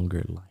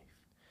longer life.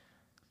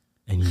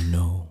 And you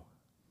know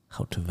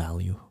how to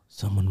value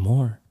someone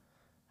more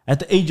at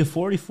the age of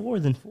 44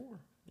 than 4.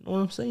 You know what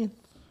I'm saying?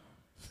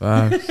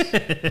 Facts.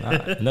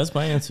 That's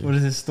my answer. What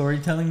is this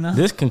storytelling now?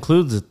 This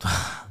concludes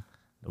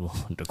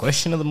the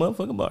question of the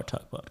motherfucking Bar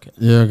Talk podcast.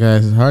 Yeah,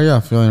 guys, how are y'all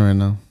feeling right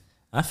now?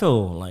 I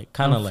feel like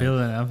kind of like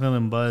I'm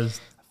feeling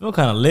buzzed. I feel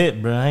kind of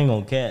lit, bro. I ain't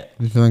gonna cat.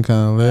 You feeling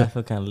kind of I lit?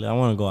 feel kind of lit. I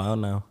want to go out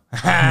now.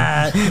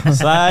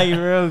 Sorry,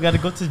 bro. We got to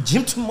go to the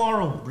gym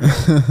tomorrow, bro.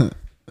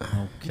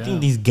 You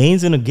think these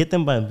gains gonna get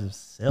them by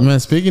themselves? Man,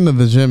 speaking of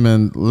the gym,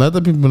 man, let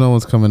the people know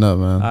what's coming up,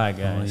 man. All right,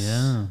 guys.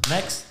 Oh, yeah.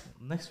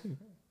 Next week.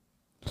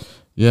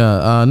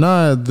 Yeah,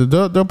 no,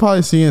 they'll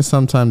probably see it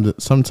sometime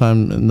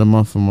in the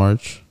month of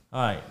March.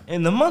 All right.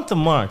 In the month of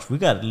March, we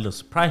got a little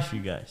surprise for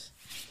you guys.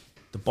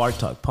 The Bar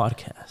Talk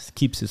podcast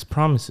keeps its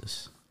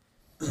promises,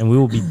 and we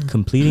will be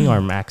completing our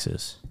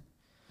maxes.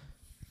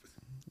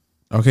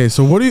 Okay,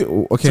 so what do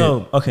you? Okay,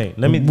 So, okay,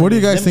 let me. What do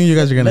you guys think you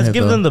guys are gonna Let's hit,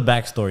 give though? them the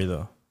backstory,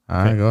 though.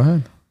 all right, go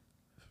ahead.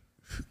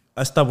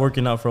 I stopped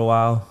working out for a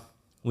while.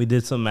 We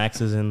did some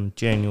maxes in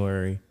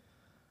January.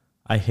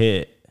 I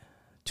hit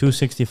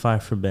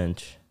 265 for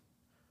bench.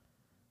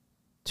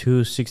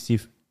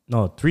 365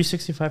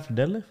 for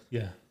deadlift?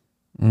 Yeah.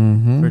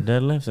 Mm-hmm. For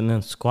deadlift. And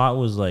then squat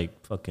was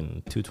like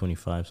fucking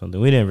 225 something.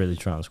 We didn't really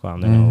try on squat,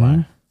 I'm not gonna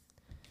lie.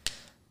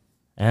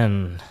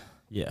 And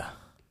yeah.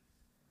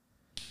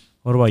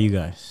 What about you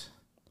guys?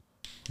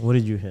 What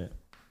did you hit?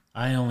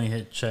 I only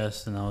hit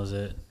chest and that was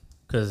it.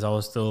 Because I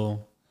was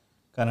still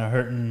kind of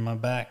hurting my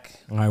back.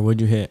 All right, what'd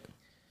you hit?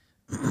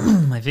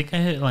 I think I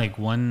hit like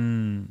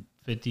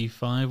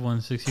 155,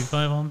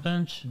 165 on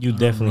bench. You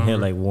definitely hit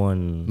like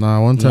 1.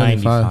 Nah,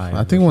 175.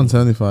 I think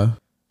 175.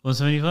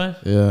 175?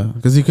 Yeah,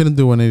 because he couldn't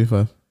do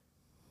 185.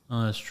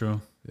 Oh, that's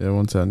true. Yeah,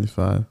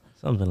 175.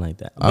 Something like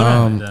that. But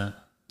I heard that.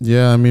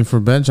 Yeah, I mean, for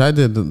bench, I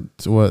did,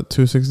 what,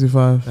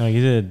 265? No,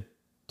 you did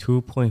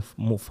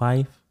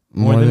 2.5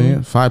 More than me?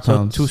 you? 5 So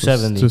pounds.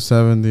 270.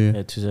 270.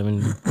 Yeah,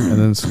 270.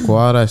 And then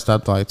squat, I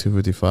stopped at like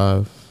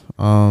 255.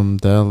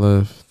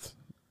 Deadlift,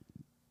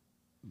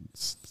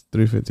 it's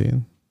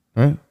 315,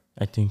 right?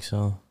 I think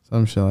so.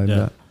 Some shit like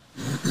that.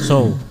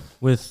 So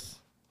with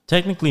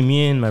technically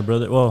me and my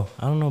brother, well,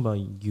 I don't know about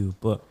you,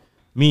 but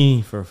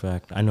me for a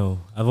fact, I know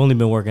I've only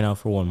been working out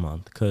for 1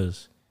 month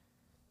because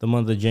the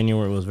month of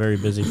January was very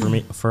busy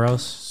for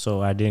us,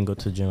 so I didn't go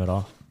to the gym at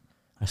all.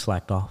 I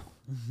slacked off.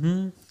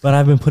 But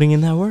I've been putting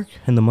in that work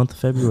in the month of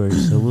February,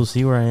 so we'll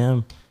see where I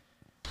am.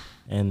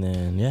 And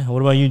then, yeah,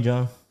 what about you,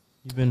 John?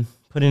 You've been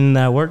putting in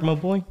that work, my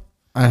boy?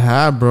 I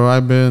have, bro.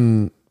 I've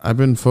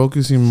been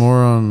focusing more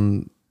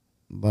on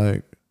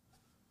like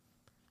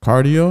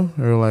cardio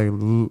or like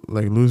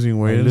losing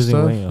weight and losing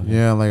stuff. weight, okay.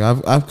 Yeah, like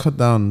I've cut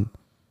down.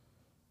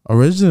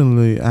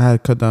 Originally, I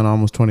had cut down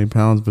almost 20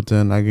 pounds, but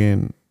then I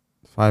gained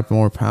 5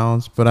 more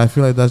pounds. But I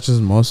feel like that's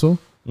just muscle.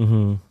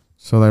 Mm-hmm.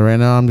 So like right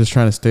now, I'm just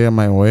trying to stay at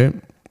my weight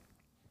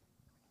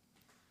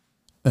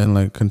and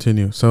like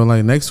continue. So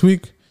like next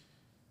week,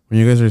 when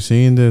you guys are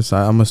seeing this,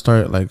 I'm gonna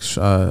start like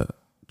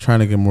trying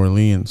to get more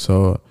lean.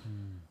 So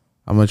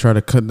I'm gonna try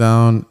to cut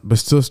down, but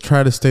still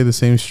try to stay the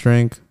same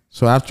strength.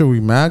 So after we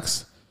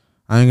max,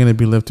 I ain't gonna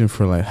be lifting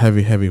for like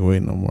heavy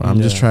weight no more.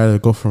 I'm just trying to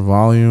go for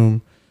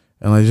volume,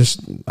 and like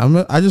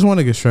I just want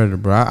to get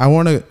shredded, bro. I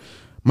want to.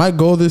 My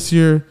goal this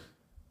year,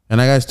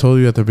 and I guys told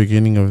you at the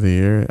beginning of the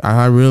year,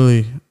 I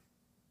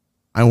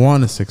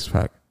want a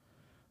 6-pack.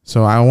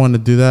 So I want to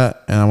do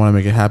that, and I want to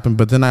make it happen.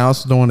 But then I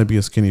also don't want to be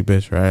a skinny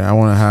bitch, right? I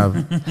want to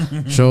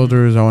have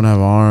shoulders. I want to have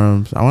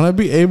arms. I want to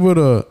be able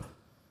to,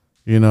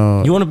 you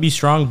know. You want to be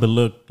strong but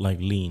look like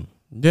lean.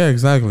 Yeah,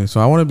 exactly. So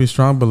I want to be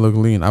strong but look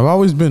lean. I've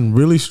always been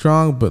really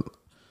strong, but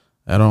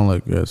I don't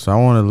look good. So I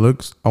want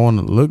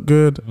to look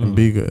good and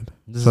be good.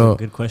 This is a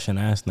good question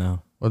to ask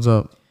now. What's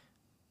up?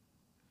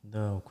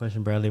 The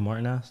question Bradley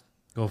Martin asked?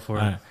 Go for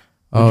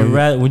All it.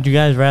 right. Would you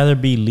guys rather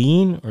be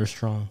lean or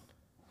strong?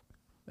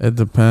 It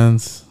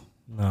depends.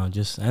 No,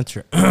 just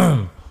answer.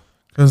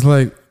 Because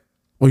like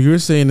what you're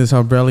saying is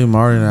how Bradley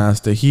Martin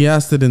asked it. He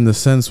asked it in the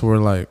sense where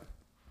like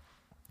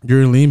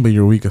you're lean but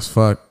you're weak as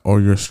fuck,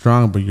 or you're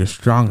strong but you're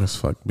strong as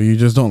fuck, but you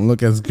just don't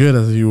look as good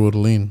as you would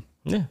lean.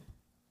 Yeah.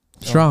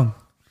 Strong.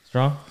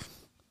 Strong?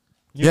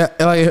 Yeah,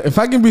 like if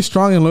I can be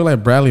strong and look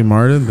like Bradley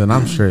Martin, then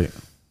I'm straight.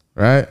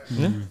 Right?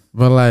 Yeah.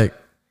 But like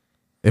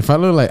if I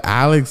look like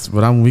Alex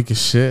but I'm weak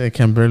as shit and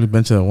can barely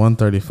bench at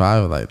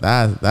 135, like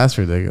that's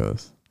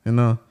ridiculous. You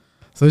know?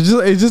 So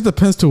it just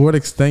depends to what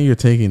extent you're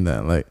taking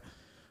that. Like,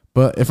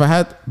 but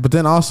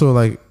then also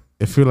like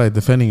if you're like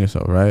defending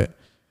yourself, right?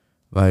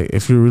 Like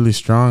if you're really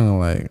strong,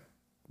 like,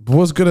 but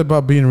what's good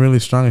about being really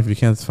strong if you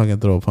can't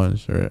fucking throw a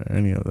punch or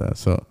any of that?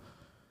 So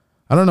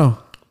I don't know.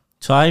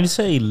 So I'd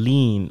say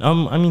lean.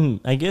 I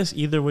mean, I guess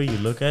either way you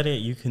look at it,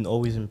 you can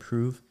always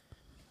improve.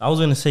 I was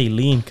gonna say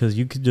lean because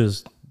you could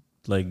just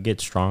like get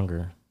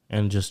stronger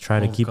and just try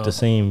to keep the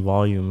same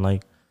volume,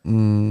 like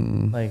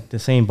the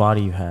same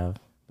body you have.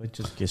 But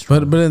just get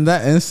strong. But in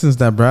that instance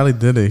that Bradley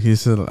did it, he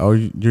said, "Oh,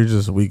 you're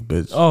just weak,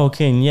 bitch." Oh,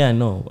 okay, yeah,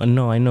 no, I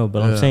know,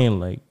 but I'm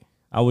saying like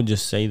I would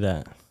just say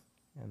that.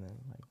 And then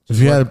like if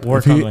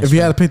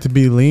you had to pick to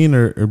be lean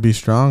or be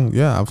strong,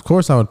 yeah, of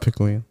course I would pick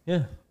lean.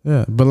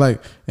 Yeah, but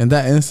like in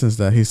that instance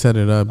that he set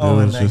it up, it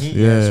was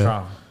just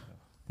strong.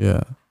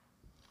 Yeah.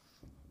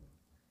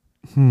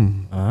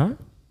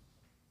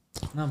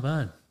 Not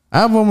bad.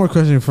 I have one more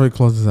question before we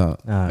close this out.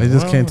 It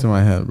just came to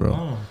my head,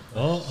 bro.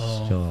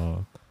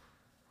 So,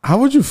 how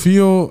would you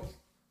feel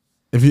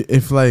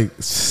if like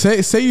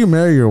say you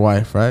marry your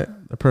wife, right?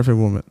 The perfect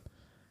woman.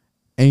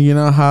 And you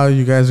know how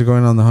you guys are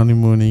going on the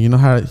honeymoon and you know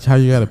how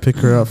you got to pick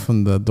her up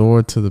from the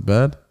door to the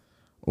bed?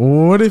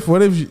 What if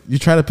you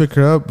try to pick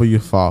her up but you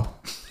fall?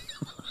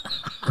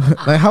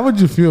 Like how would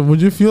you feel?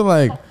 Would you feel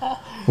like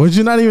would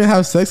you not even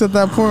have sex at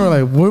that point, or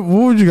like what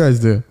would you guys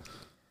do?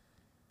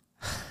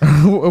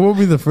 What would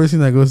be the first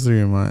thing that goes through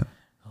your mind?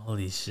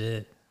 Holy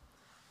shit.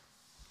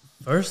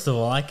 First of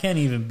all, I can't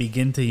even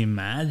begin to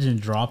imagine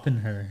dropping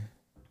her.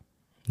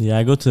 yeah,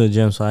 I go to the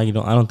gym, so I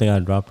don't think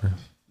I'd drop her.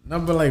 No,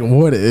 but like,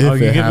 what if? Oh,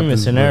 you give me a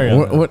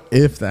scenario. What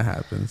if that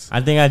happens?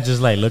 I think I'd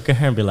just like look at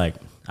her and be like,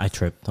 "I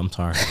tripped. I'm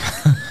sorry.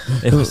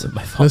 It wasn't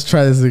my fault. Let's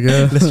try this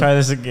again. Let's try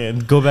this again.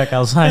 Go back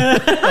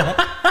outside."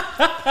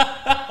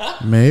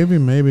 Maybe.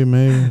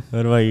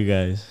 What about you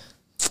guys?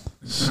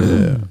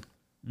 Shit.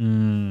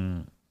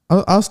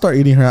 I'll start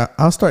eating her.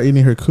 I'll start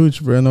eating her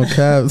cooch, bro. No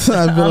cabs.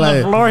 I'd be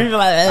like,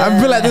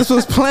 I'd be like, this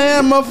was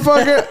planned,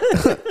 motherfucker.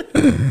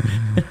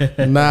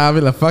 Nah, I'll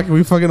be like, fuck it,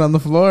 we fucking on the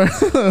floor.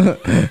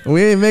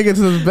 We ain't make it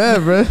to this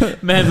bed, bro.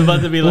 Man's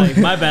about to be like,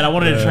 my bad. I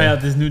wanted to try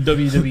out this new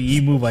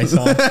WWE move I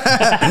saw.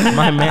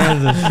 My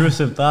man's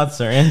intrusive thoughts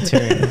are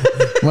entering.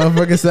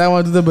 Motherfucker said I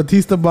want to do the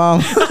Batista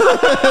bomb.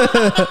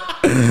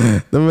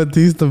 The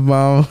Batista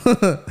bomb.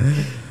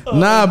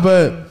 Nah,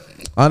 but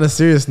on a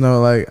serious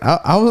note, like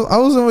I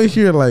was over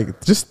here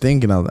like just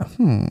thinking, I was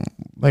like,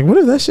 like what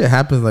if that shit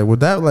happens? Like would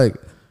that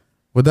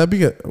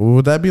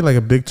be like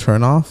a big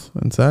turn off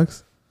in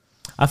sex?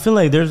 I feel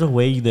like there's a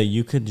way that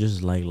you could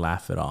just like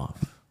laugh it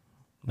off.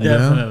 Like,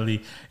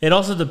 Definitely. It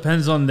also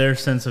depends on their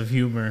sense of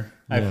humor.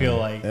 I feel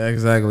like. Yeah,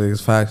 exactly.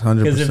 It's fact,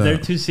 100%. Because if they're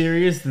too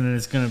serious, then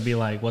it's gonna be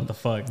like, what the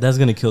fuck? That's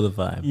gonna kill the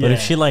vibe. Yeah. But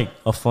if she like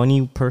a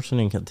funny person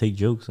and can take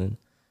jokes, and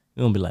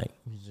you're gonna be like,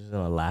 you're just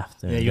gonna laugh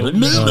there. Yeah, You're you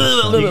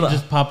like, can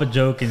just pop a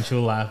joke and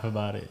she'll laugh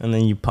about it. and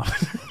then you pop.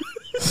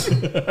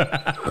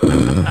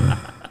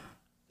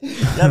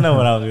 Y'all know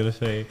what I was gonna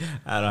say.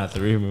 I don't have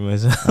to remember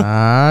myself. All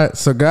right,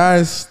 so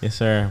guys, Yes,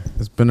 sir.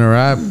 it's been a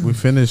wrap. We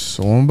finished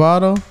one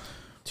bottle.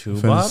 Two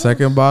Finished bottles? the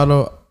second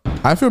bottle.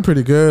 I feel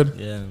pretty good.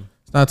 Yeah.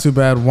 It's not too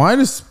bad. Wine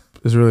is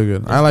really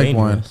good. I like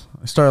wine. dangerous.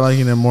 I start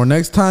liking it more.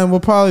 Next time we'll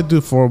probably do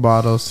 4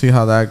 bottles. See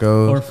how that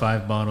goes. Or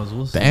 5 bottles.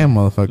 We'll see. Damn,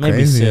 motherfucker, Maybe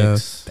crazy. 6.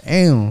 Ass.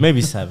 Damn.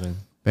 Maybe 7.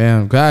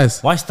 Damn,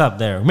 guys. Why stop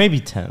there? Maybe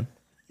 10.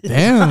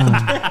 Damn.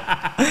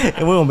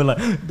 And we won't be like,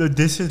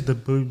 this is the.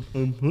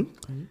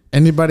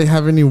 Anybody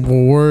have any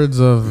words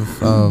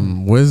of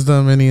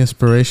wisdom, any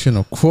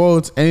inspirational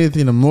quotes,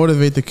 anything to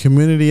motivate the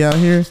community out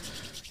here?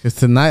 Because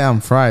tonight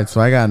I'm fried,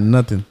 so I got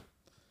nothing.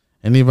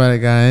 Anybody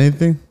got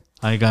anything?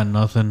 I got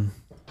nothing.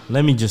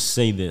 Let me just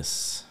say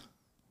this.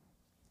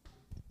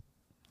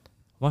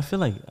 Well, I feel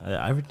like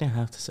everything I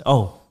have to say.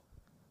 Oh.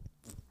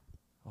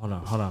 Hold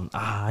on.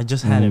 I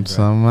just had it,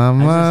 bro.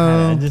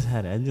 I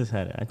just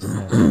had it.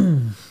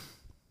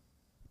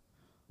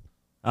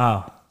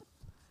 Oh.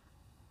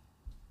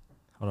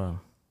 Hold on.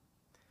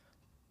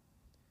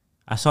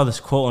 I saw this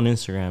quote on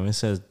Instagram. It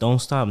says, "Don't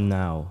stop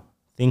now.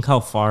 Think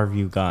how far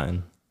you've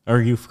gotten or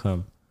you've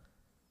come."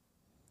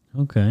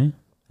 Okay.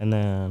 And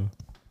then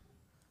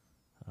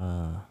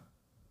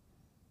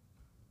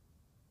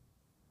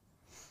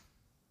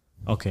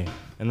okay.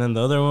 And then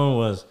the other one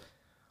was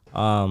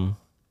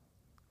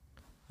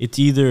it's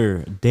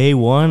either day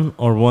 1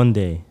 or one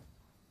day.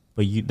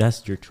 But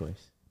that's your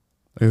choice.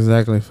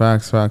 Exactly.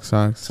 Facts.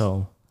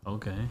 So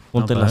Okay.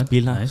 ponte Not las bad.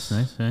 pilas.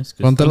 Nice.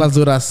 Good Ponte stuff. las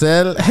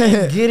Duracell.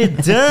 Get it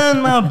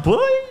done, my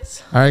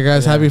boys. All right,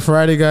 guys. Yeah. Happy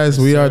Friday, guys.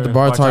 Yes, we are sir. the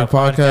Bar Talk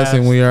Podcast,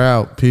 and we are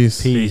out.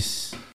 Peace. Peace.